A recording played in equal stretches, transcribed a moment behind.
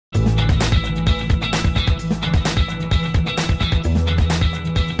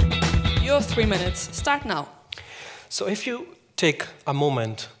3 minutes start now. So if you take a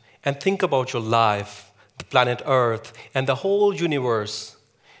moment and think about your life, the planet Earth, and the whole universe,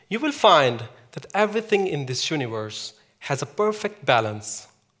 you will find that everything in this universe has a perfect balance.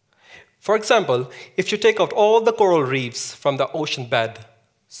 For example, if you take out all the coral reefs from the ocean bed,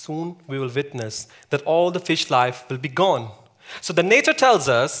 soon we will witness that all the fish life will be gone. So the nature tells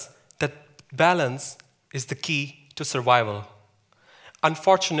us that balance is the key to survival.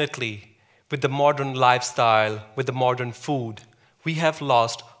 Unfortunately, with the modern lifestyle, with the modern food, we have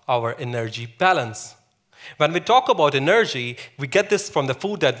lost our energy balance. When we talk about energy, we get this from the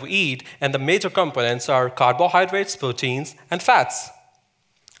food that we eat, and the major components are carbohydrates, proteins, and fats.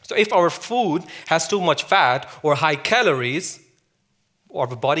 So if our food has too much fat or high calories, our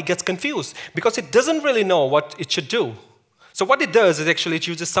body gets confused because it doesn't really know what it should do. So what it does is actually it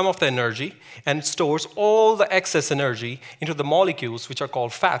uses some of the energy and stores all the excess energy into the molecules which are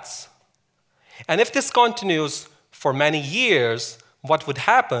called fats. And if this continues for many years, what would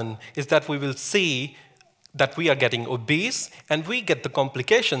happen is that we will see that we are getting obese and we get the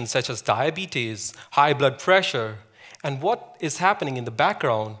complications such as diabetes, high blood pressure. And what is happening in the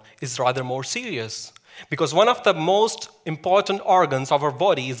background is rather more serious because one of the most important organs of our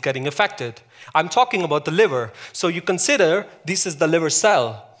body is getting affected. I'm talking about the liver. So you consider this is the liver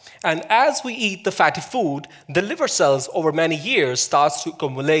cell. And as we eat the fatty food, the liver cells over many years starts to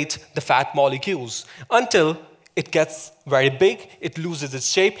accumulate the fat molecules until it gets very big, it loses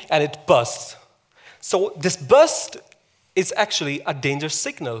its shape, and it bursts. So this burst is actually a danger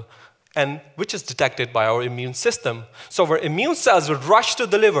signal, and which is detected by our immune system. So our immune cells will rush to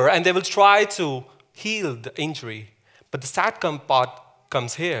the liver, and they will try to heal the injury. But the sad part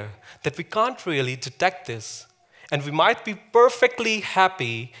comes here, that we can't really detect this. And we might be perfectly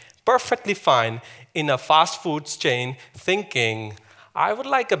happy, perfectly fine in a fast food chain thinking, I would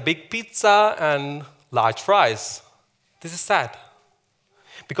like a big pizza and large fries. This is sad.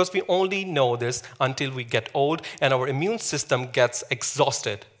 Because we only know this until we get old and our immune system gets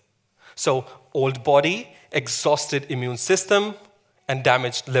exhausted. So old body, exhausted immune system, and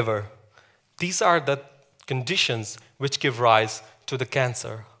damaged liver. These are the conditions which give rise to the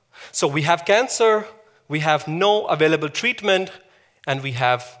cancer. So we have cancer, we have no available treatment, and we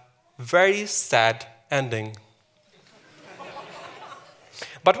have very sad ending.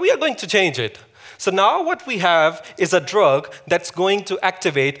 But we are going to change it. So now what we have is a drug that's going to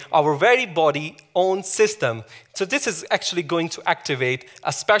activate our very body own system. So this is actually going to activate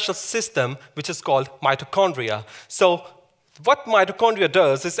a special system which is called mitochondria. So what mitochondria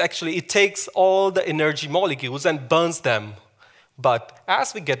does is actually it takes all the energy molecules and burns them. But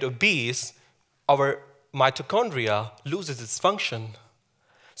as we get obese, our mitochondria loses its function.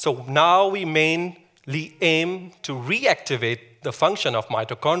 So now we mainly aim to reactivate the function of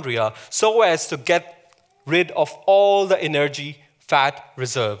mitochondria so as to get rid of all the energy fat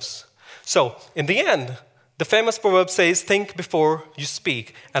reserves. So in the end, the famous proverb says, think before you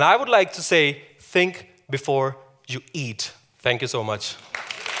speak. And I would like to say, think before you eat. Thank you so much.